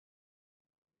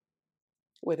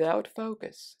Without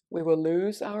focus, we will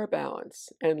lose our balance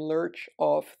and lurch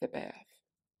off the path.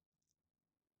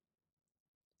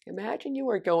 Imagine you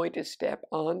are going to step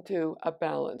onto a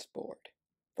balance board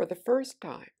for the first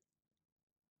time.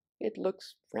 It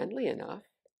looks friendly enough.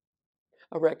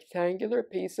 A rectangular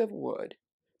piece of wood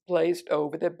placed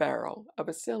over the barrel of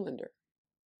a cylinder.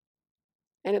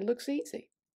 And it looks easy.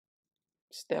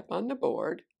 Step on the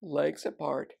board, legs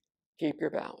apart, keep your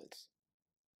balance.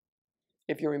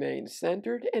 If you remain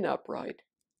centered and upright,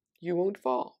 you won't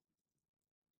fall.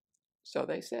 So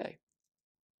they say.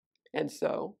 And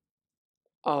so,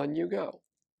 on you go.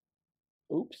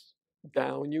 Oops,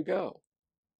 down you go.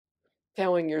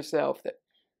 Telling yourself that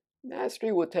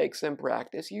mastery will take some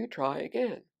practice, you try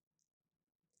again.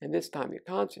 And this time you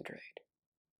concentrate.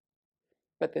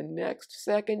 But the next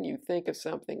second you think of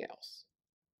something else.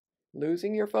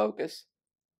 Losing your focus,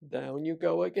 down you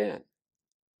go again.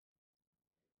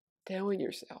 Telling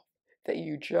yourself that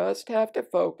you just have to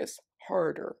focus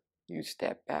harder, you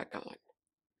step back on.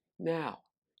 Now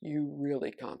you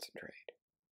really concentrate.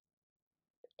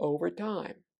 Over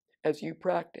time, as you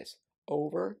practice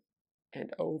over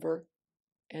and over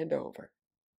and over,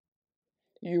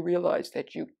 you realize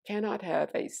that you cannot have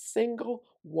a single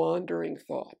wandering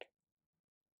thought,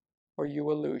 or you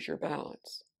will lose your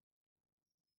balance.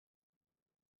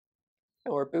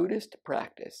 Our Buddhist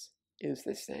practice is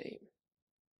the same.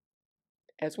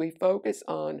 As we focus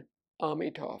on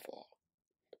Amitabha,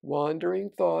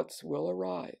 wandering thoughts will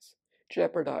arise,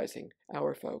 jeopardizing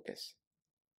our focus.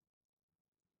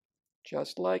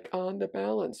 Just like on the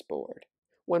balance board,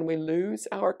 when we lose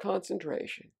our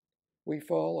concentration, we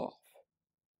fall off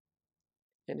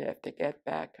and have to get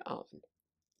back on.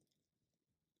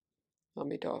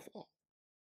 Amitabha.